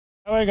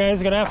Alright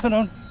guys, good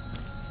afternoon.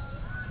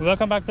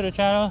 Welcome back to the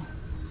channel.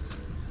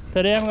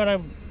 Today I'm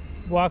gonna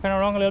walking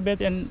around a little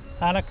bit in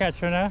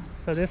Anna.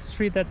 So this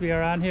street that we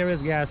are on here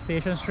is Gas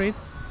Station Street,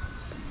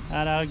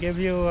 and I'll give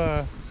you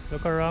a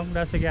look around.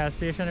 That's the gas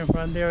station in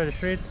front there of the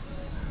street,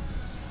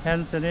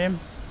 hence the name.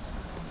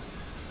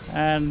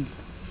 And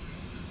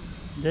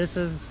this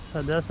is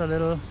just a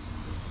little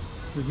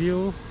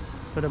view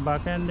to the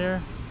back end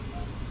there.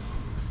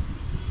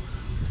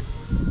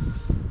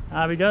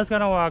 We're just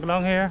gonna walk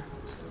along here,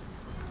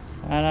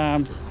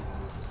 and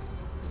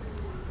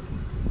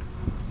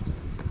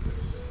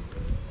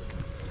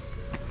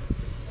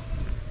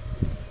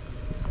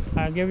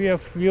I'll give you a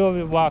view of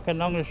it walking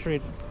along the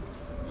street.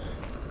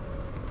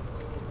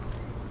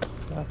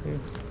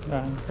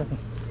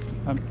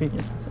 I'm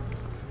peeking.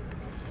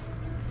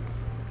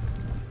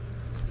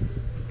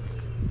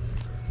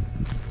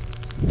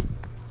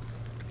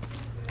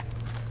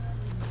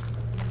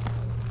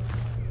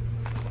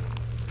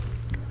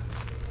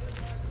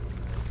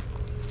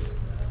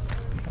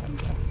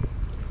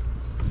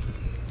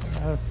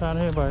 I was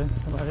standing here by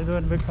they're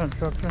doing big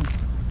construction.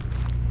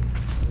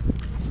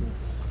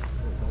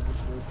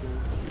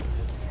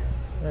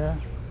 Yeah.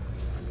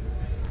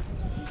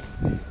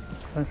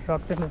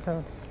 Constructing this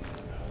out.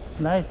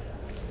 Nice.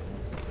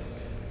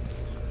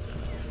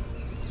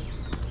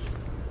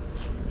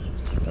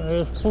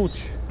 There's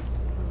Pooch.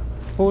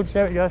 Pooch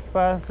just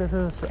passed. This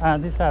is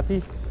Andy's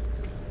Happy.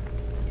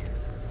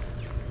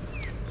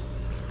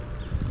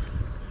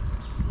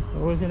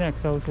 Where's the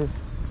next house here?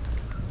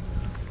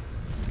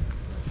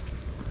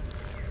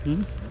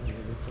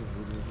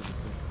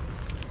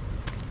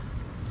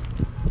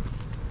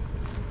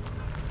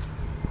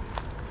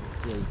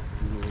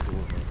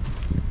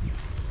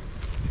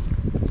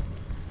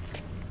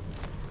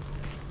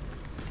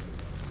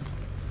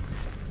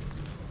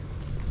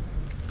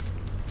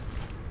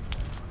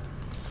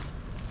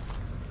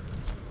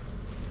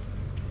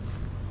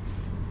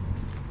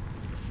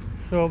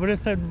 So over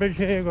this side bridge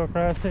here, you go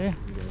across here.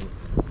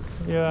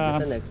 Yeah.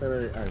 The next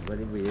one,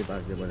 very way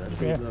back there, but I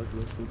think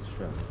it's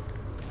strong.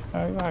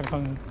 Alright,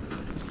 come.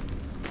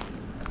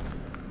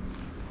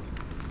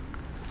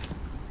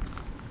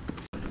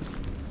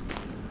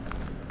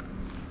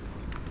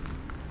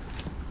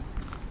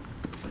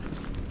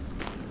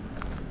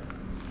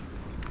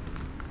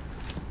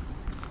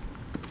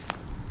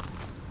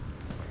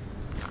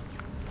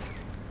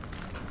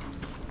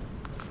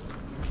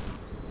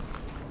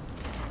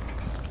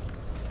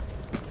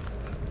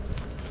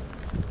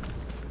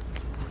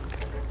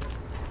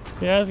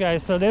 Yes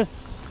guys, so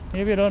this,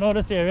 if you don't know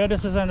this area,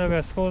 this is on the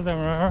west coast of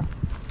River.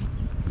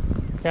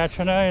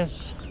 Guyana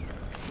is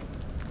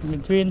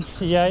between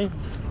CI,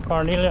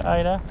 Cornelia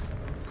Island,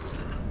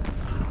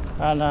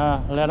 and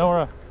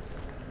Lenora.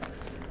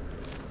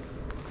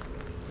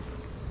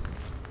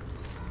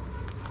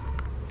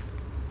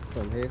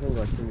 From here, from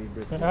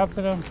Washington, Good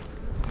afternoon.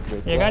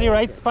 You got the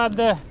right spot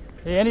there.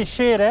 Any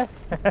shade, eh?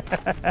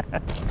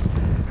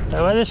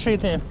 So what's the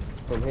street name?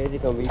 From here, you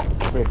can reach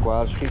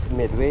Brickwall Street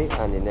midway,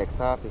 and the next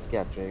half is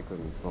Catcher. You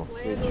can go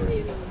straight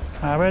through.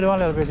 We're doing a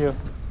little video.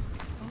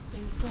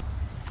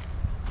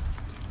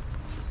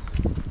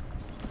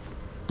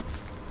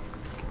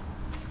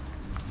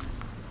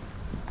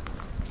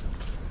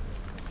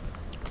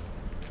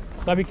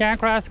 But we can't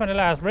cross from the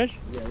last bridge?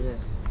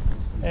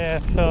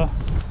 Yeah, so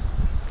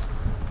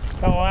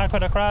come on,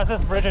 could cross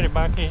this bridge at the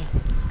back here.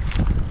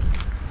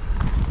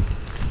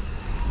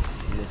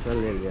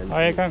 Oh,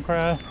 you can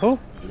cross. Who?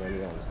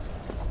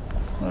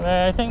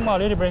 I think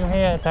Molly to bring him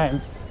here at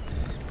times.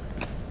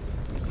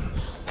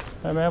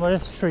 Remember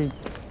this tree?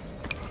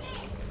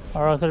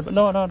 Or else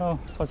no.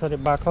 What's at the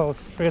back house?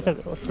 Straight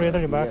at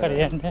the back at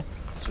the end. Yeah.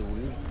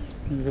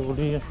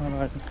 Julie is not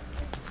right.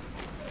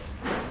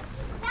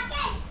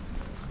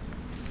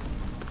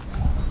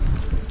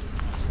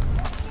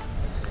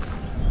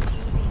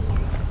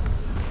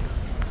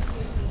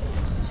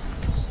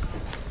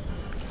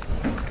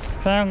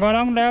 So I'm going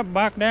down there,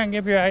 back there, and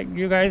give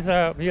you guys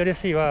a view of the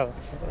seawall.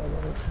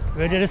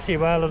 We did the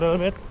seawall a little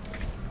bit.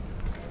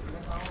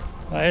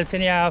 It's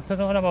in the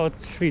afternoon, about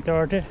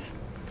 3:30.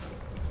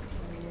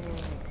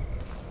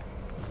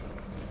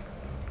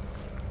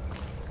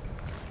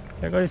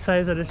 Check out the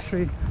size of this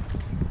tree.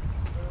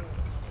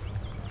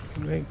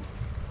 Big.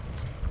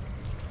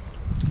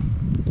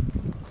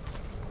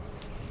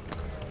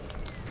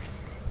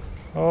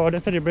 Oh,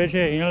 this is the bridge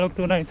here. You don't look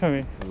too nice for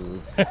me.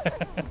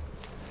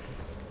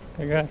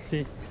 I gotta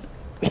see.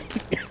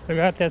 I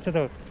gotta test it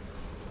out.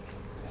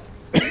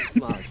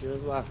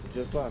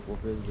 Just walk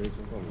over the bridge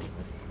and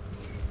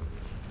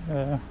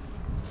come.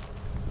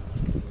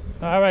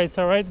 Alright,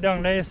 so right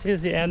down there is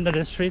the end of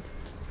the street.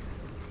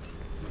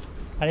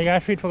 And you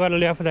got street for the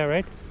left there,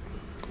 right?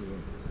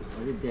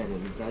 Yeah.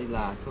 The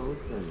last house.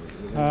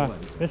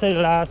 This is the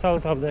last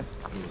house up there.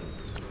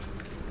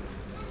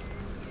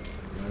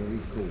 Very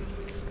cool.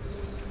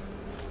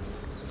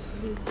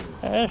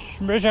 Yes,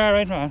 bridge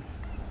alright, man.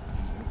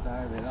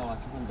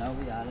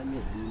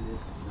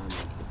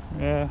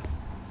 Yeah.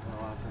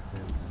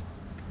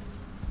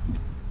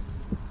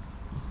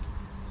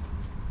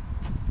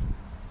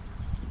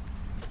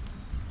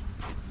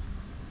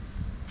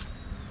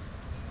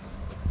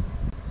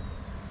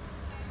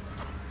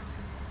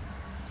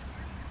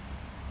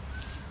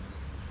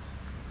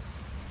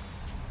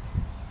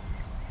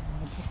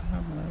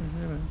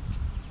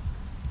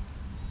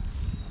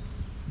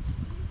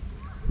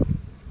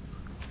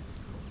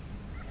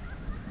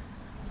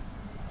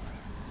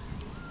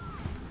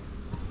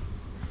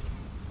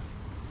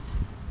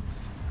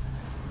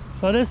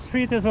 So this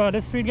street is what?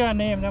 This street got a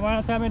name. They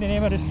want to tell me the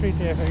name of the street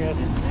here, I forget.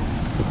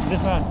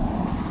 This one.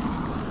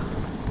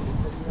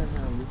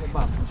 This is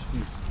Baku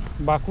Street.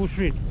 Baku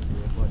Street.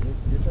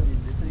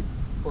 This is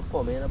for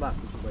coming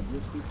Baku, but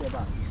this street is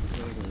Baku.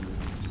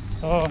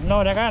 Oh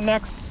no, they got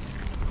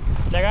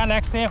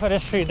next name for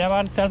this street. They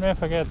want to tell me I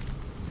forget.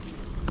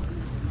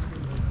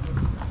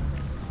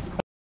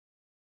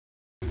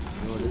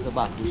 No, this is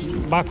Baku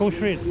Street. Baku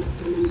Street.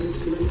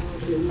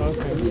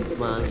 Okay.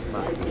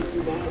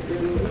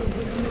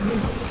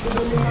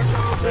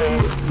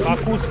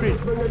 Baku Street.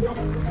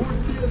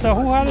 So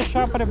who had a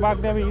shop at the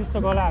back there we used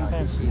to go last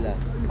time?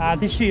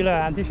 Auntie Sheila.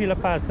 Auntie Sheila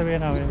passed away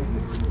now.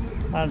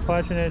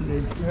 Unfortunately.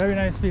 Very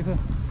nice people.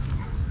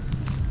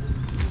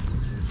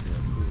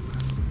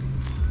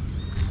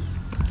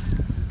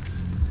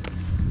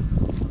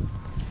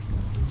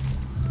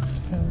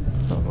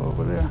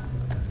 Over there.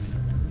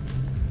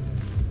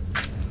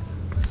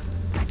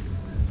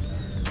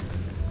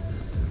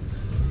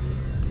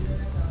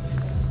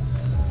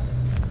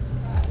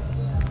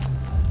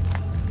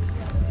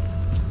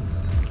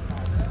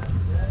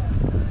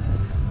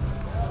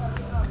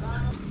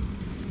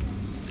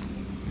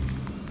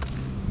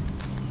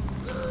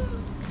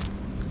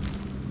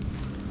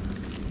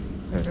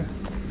 Okay.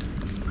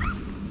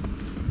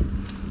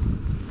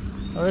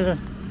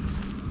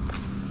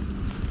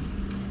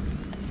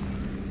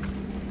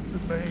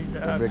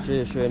 The bridge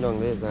is showing on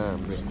this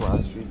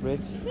Breakwater Street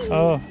Bridge.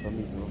 Oh. You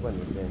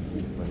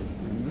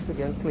used to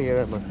get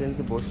clear, but since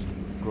the bush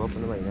grew up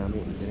in the Miami,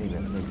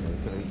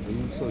 we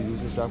used to use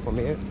this stuff from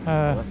here.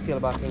 I feel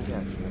back in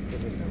catch.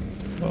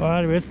 Oh,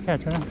 I'll wait to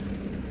catch her.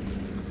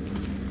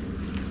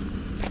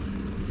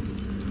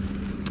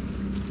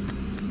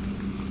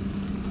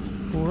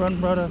 Run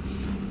Brothers.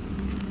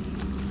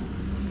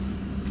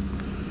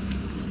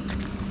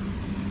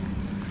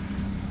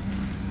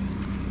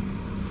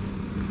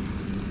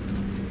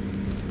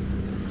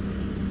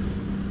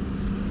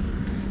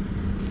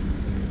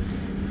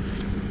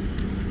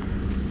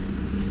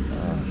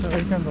 So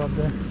you can go up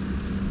there.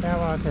 Yeah,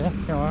 walk there.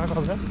 Can walk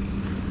up there?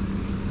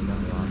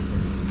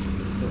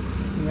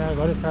 Yeah,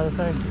 go this other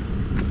side.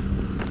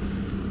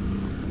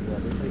 Yeah,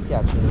 this is the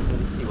caption. This is the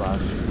Seawall.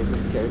 This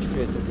is carry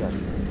straight to the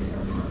caption.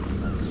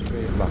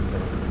 Straight back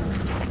there.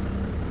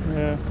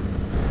 Yeah.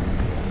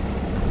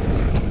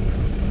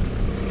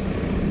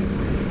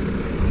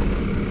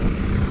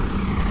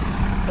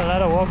 There's a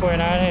lot of work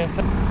going on here.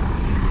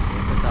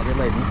 It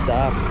might be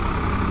soft.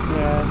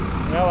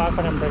 Yeah, yeah, walk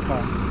on them break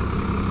off.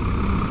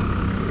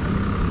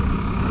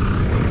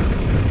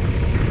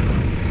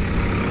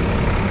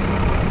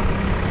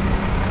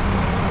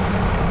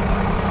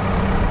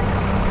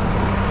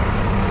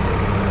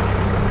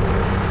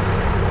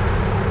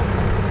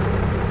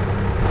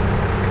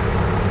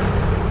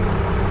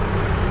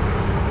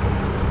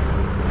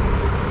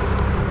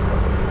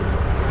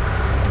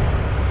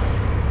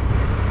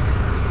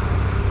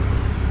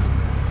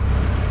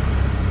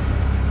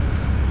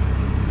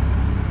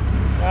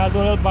 I'll do a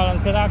little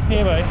balancing act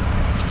here, boy.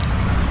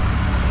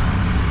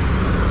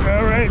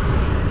 Alright.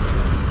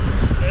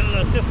 Little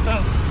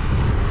assistance.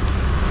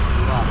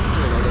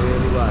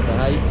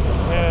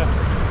 Yeah.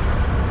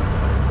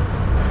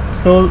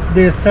 So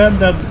they said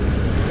that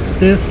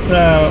this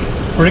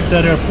brick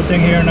that they're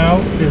putting here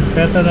now is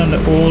better than the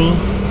old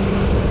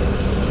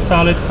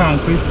solid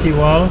concrete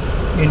seawall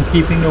in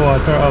keeping the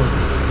water out.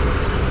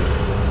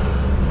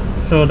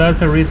 So that's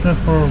the reason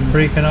for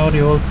breaking out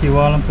the old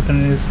seawall and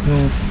putting in this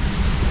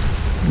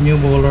new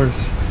boulders.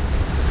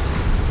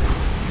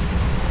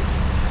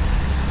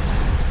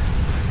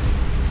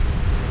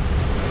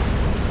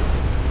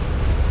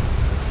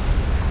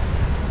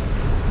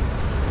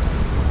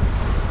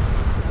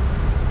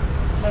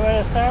 So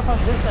we'll start from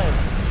this side.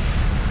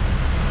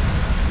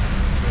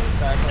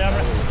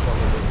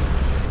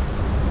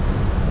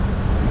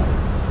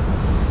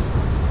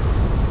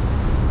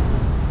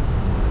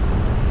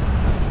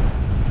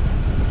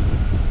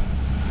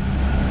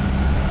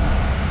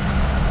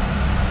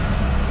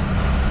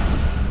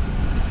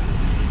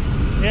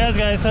 Yes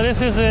guys, so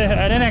this is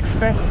I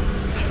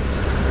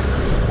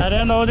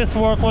didn't know this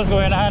work was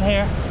going on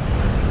here.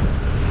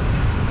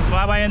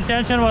 Well, my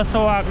intention was to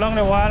walk along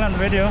the wall and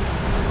video,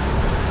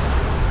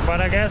 but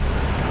I guess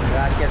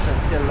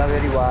still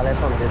very wall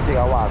from this thing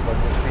I walk on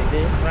the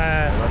street.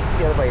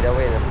 Still by the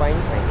way the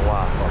fine thing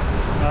walk up.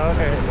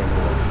 Okay.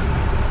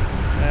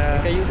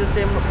 You can use the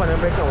same for the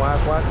break and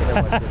walk all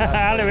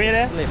the way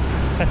there? Slip.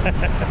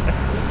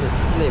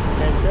 Slip.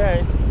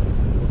 Okay.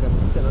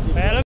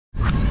 Hey, look.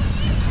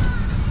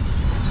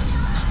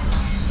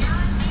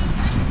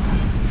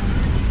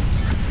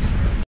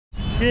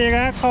 See, you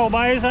got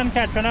cowboys and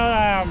catching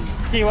out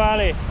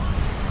Kiwali.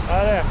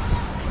 Oh, there.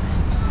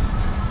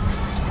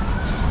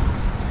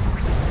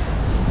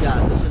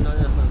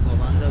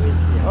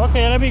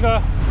 Okay, let me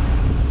go.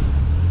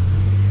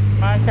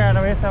 Man carrying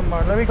away some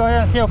more. Let me go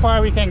ahead and see how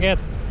far we can get.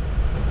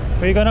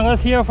 We're gonna go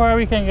see how far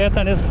we can get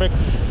on this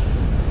bricks.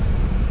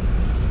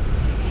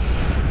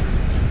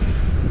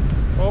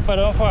 Hope I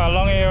don't fall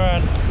along here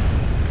and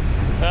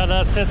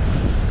that's it.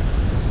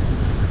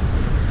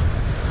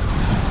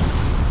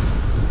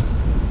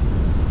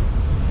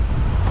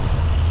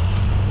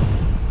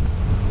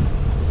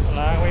 A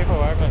long way for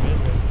work like this.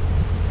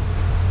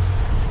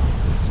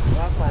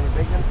 Walk man,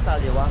 break them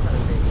style, you walk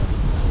and break them.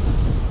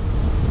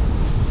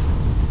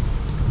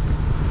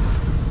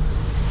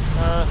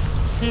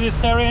 See the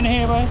terrain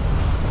here, boy?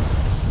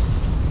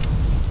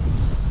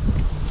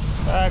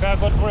 I got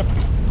good grip.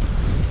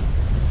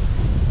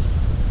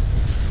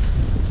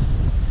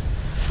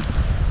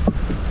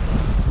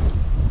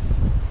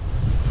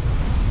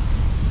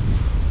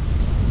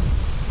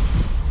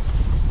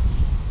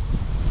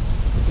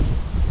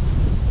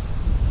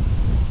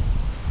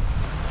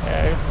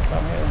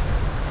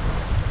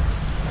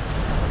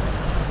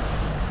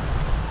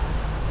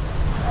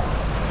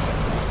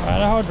 I don't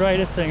know how dry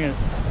this thing is.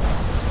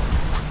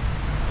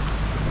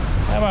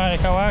 Come on, you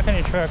can walk in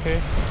the truck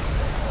here.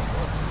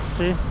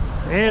 See?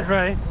 It's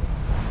dry.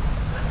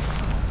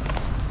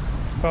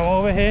 Come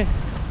over here.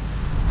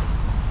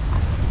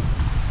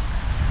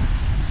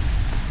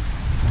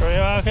 So you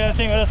walk in the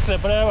thing with a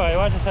slipper there, boy.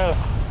 Watch yourself.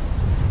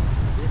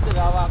 This is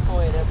how I walk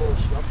away in the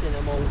bush, up in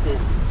the mountain.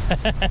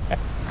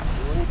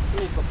 You won't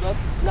sleep up,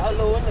 not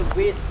alone, the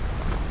weight.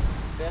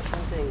 Best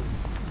thing.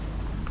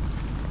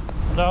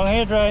 Down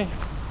here dry.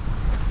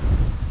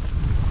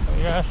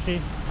 You gotta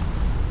see.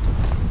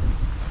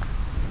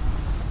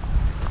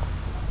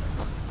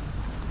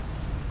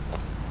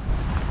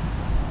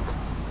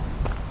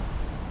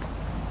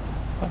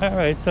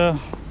 Alright, so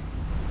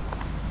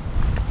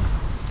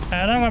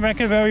I'm not gonna make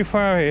it very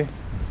far here.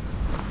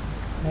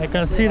 I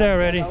can see that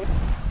already.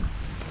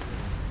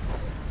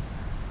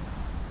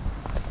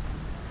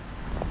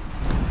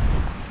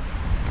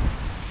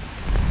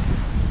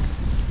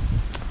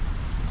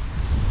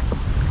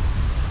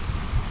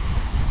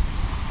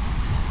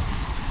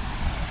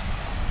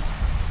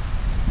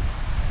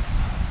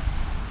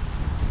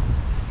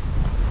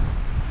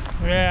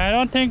 Yeah, I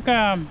don't think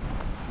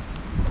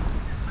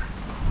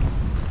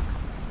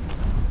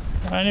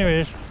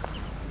anyways,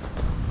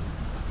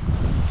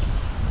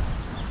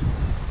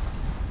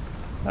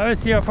 I will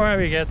see how far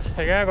we get.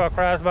 I gotta go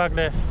across back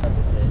there.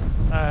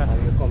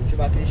 And you come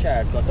back to the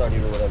shard, got all the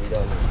road that we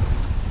done.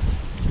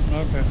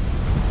 Okay.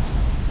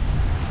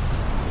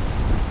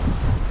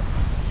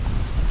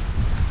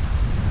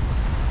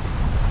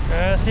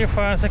 Let's see how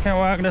fast I can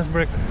walk this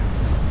brick.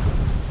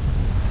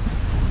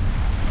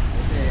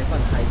 Okay,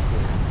 fun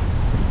hiking.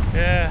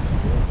 Yeah.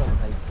 Fun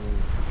hiking.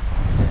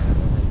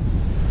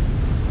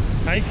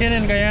 Hiking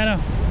in Guyana.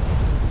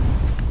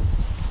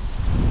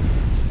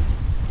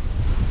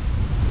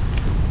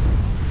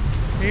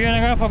 You're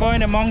gonna go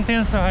in the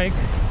mountains to hike.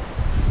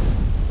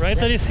 Right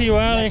to the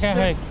seawall you can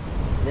hike.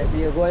 Yes,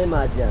 we are going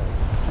Madja.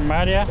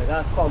 Madja? They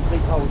got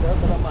complete house there,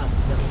 but I'm the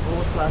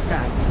whole class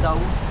can't down.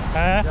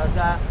 Just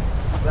that,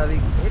 well,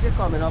 if you're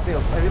coming up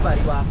here,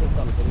 everybody walking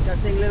something. You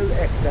can take a little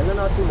extra, no,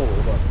 not too much.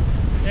 But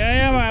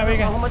yeah, man. We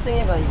how much thing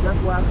you got? You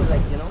just walk with,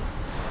 like, you know,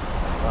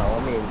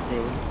 our main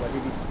thing. But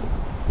if you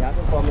have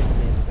to come with it,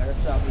 you gotta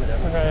travel with them.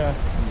 Okay, yeah.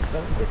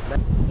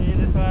 See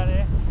this one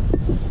here?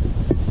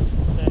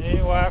 Then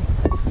you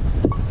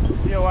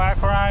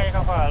walk around, you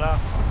can follow.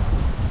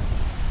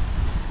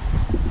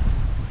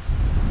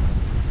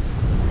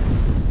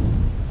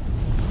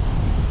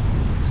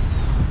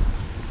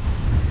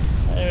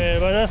 Anyway,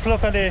 but just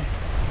look at the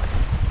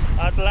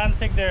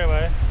Atlantic there,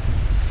 boy.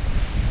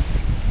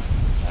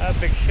 That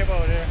big ship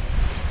out there.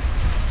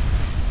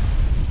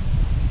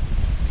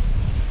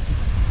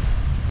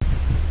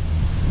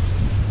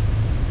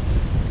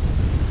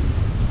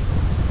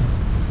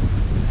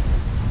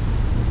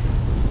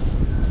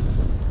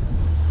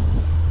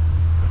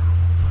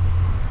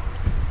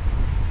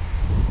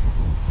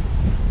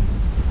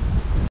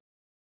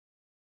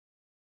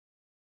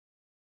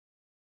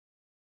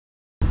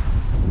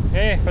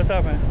 Hey, what's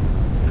up, man?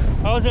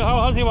 How's it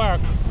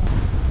work?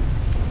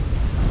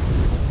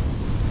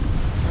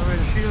 Over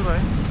the shield,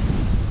 right?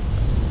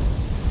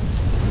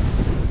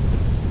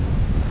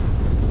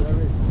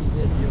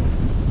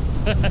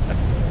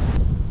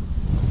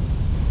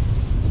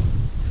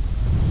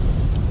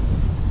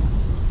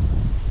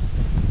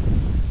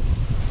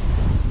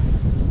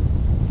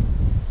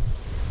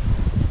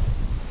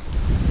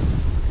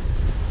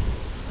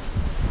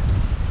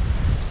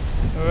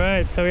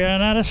 Alright, so we are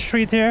on another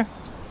street here.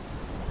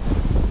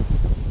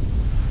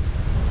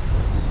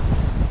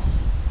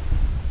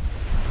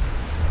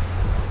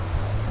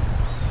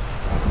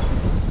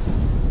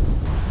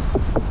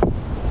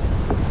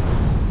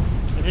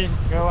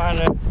 Go on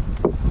there.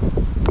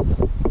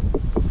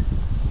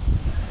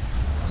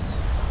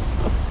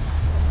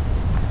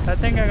 I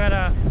think I'm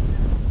gonna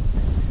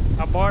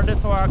abort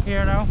this walk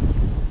here now.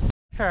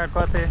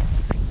 Shortcut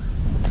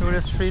through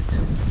the street.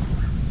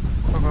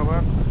 Go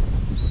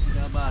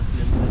back.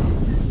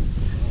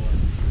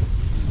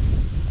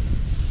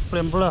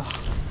 Flimble.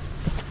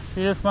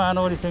 See this man,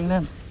 what do you think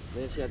then?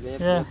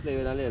 Yeah. Play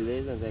with a little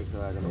laser tag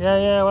so I can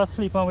Yeah, what's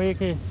sleep and wake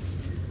here?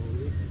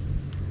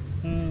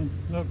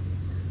 Look.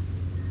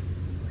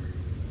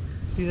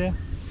 See there?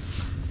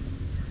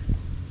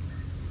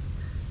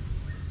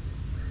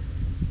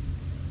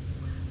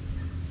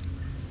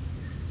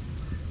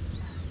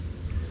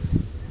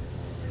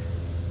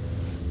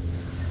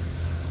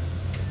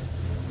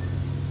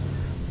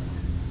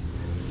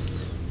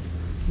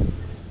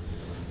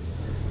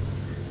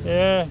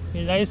 Yeah,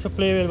 he's nice to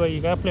play with, but you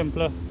got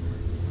play.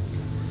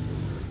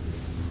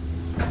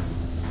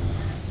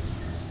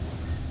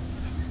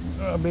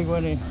 A big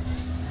one here.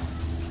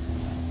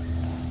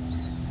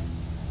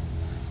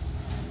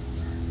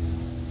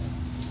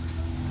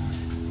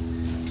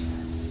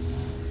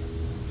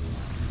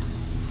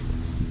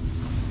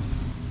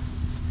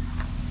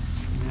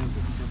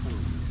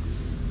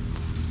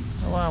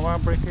 I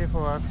want to break here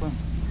for work, man.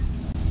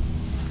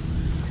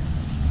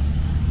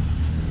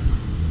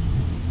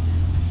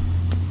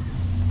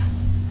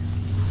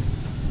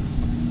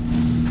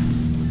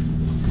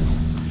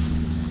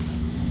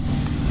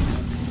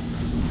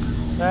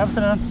 Good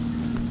afternoon.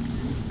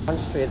 One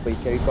straight, but you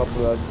carry a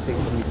couple of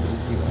things from the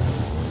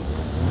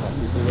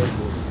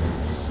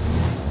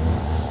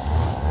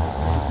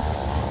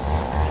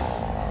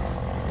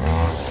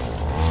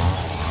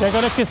They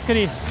got a kiss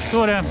kitty. Two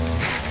of them.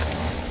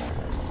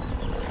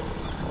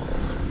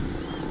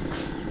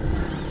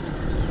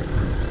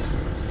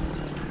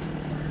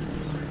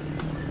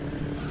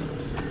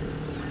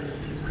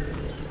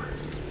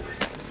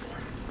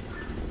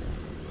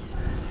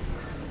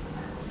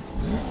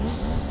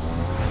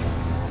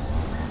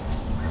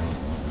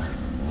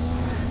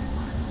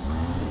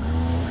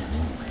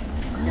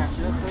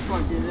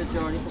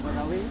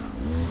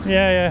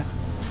 Yeah.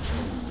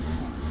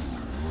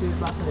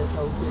 Back in the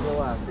house, you know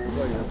what?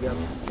 We have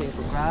things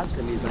for crash,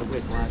 and we have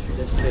breakwash. We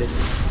just straight.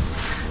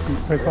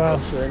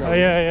 Breakwash. Oh,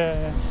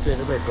 yeah. Straight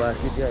the breakwash,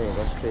 we go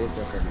straight.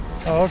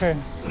 Oh, okay.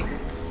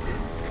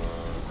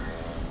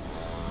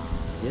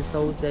 This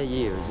house there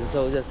years. This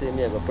house just same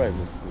me go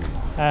primary school.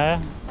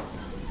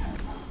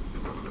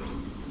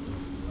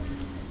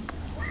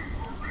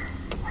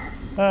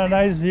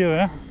 Nice view,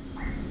 eh?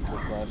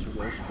 Breakwash, we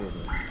go straight.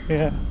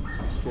 Yeah.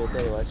 Straight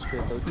there, watch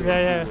straight out.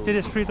 Yeah. See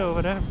the street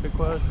over there?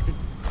 Breakwash Street.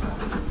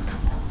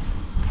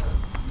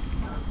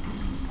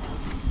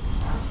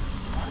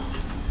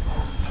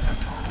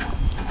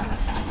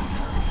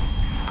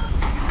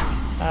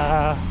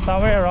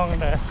 Somewhere around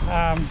there.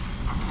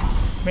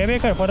 Maybe I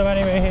could put them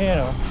anywhere here, you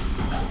know.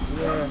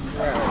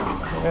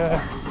 Yeah.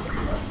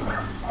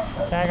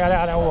 Can't get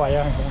out of the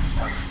wire.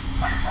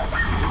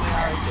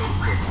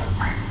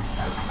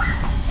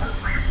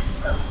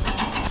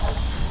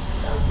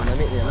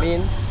 I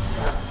mean?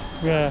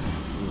 Yeah.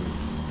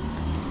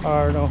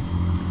 Or no.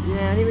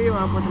 Yeah, anyway, you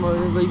want to put them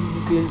on, but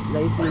you feel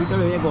like you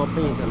can go up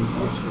and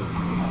push it.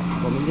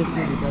 But we just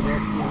feel because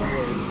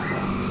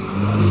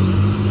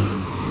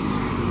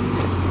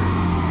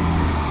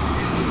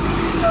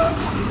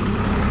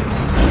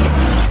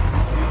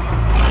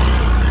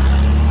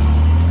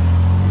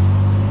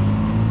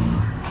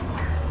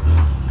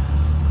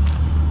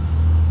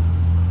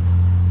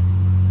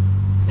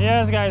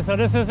yes, guys, so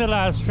this is the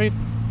last street.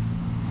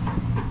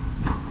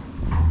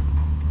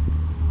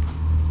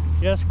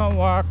 Just come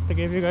walk to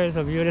give you guys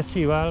a view of the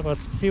seawall, but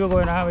see what's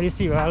going on with the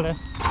seawall there.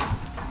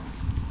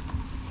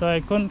 So I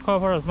couldn't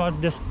cover as much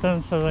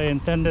distance as I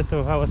intended to.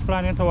 I was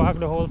planning to walk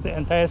the whole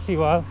entire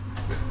seawall,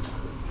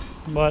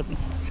 but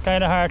it's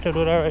kind of hard to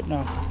do that right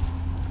now.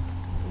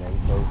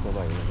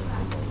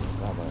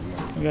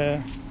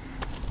 Yeah.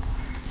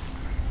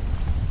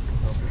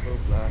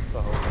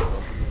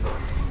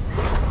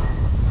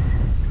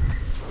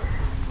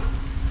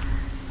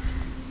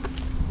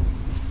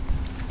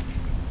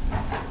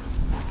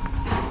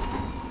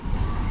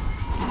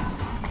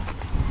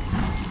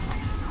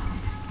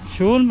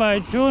 June by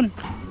June.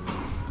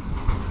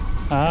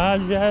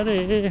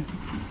 Jari.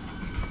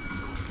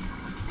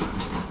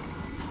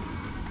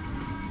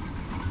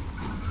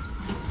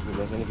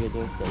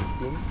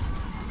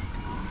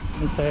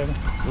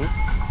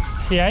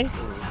 CI?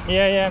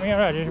 Yeah, I'm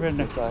right. It's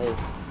been in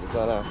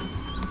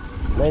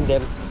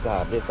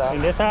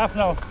this half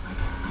now.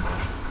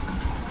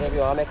 If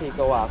you want to make it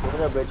go walk over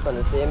the bridge from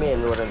the same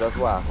main road and just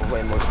walk over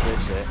in much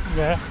bridge.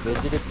 Yeah. They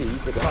did the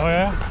piece. Oh,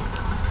 yeah.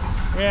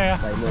 Yeah,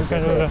 you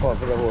can do that.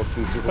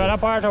 But a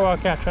part of our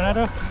catch, you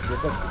know?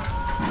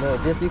 No,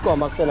 this you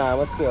come back to now,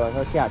 what's going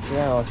on? Catch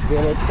now,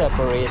 really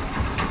separate.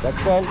 The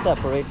trend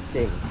separate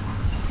thing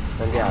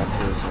from the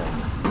actuation.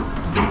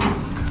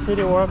 See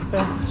the works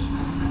there?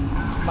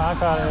 Mark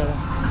out there.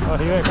 Oh,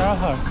 here we go.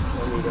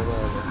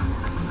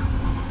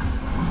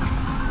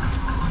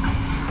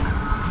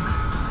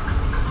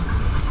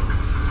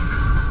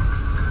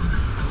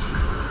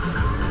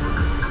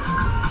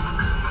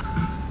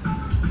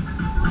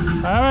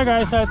 Alright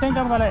guys, so I think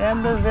I'm gonna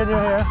end this video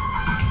here.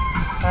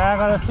 I'm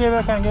gonna see if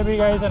I can give you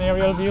guys an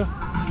aerial view.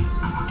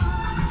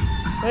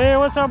 Hey,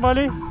 what's up,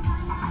 buddy?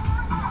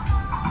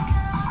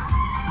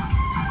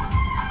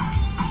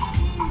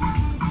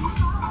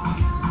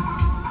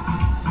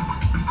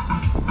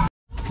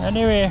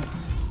 Anyway,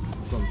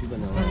 Comfy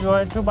banana.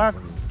 enjoy to back.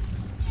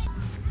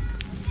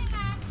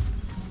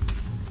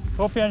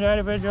 Hope you enjoyed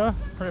the video.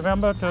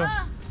 Remember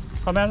to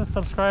comment,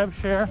 subscribe,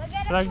 share,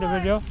 like the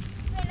video.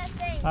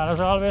 And as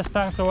always,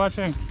 thanks for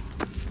watching.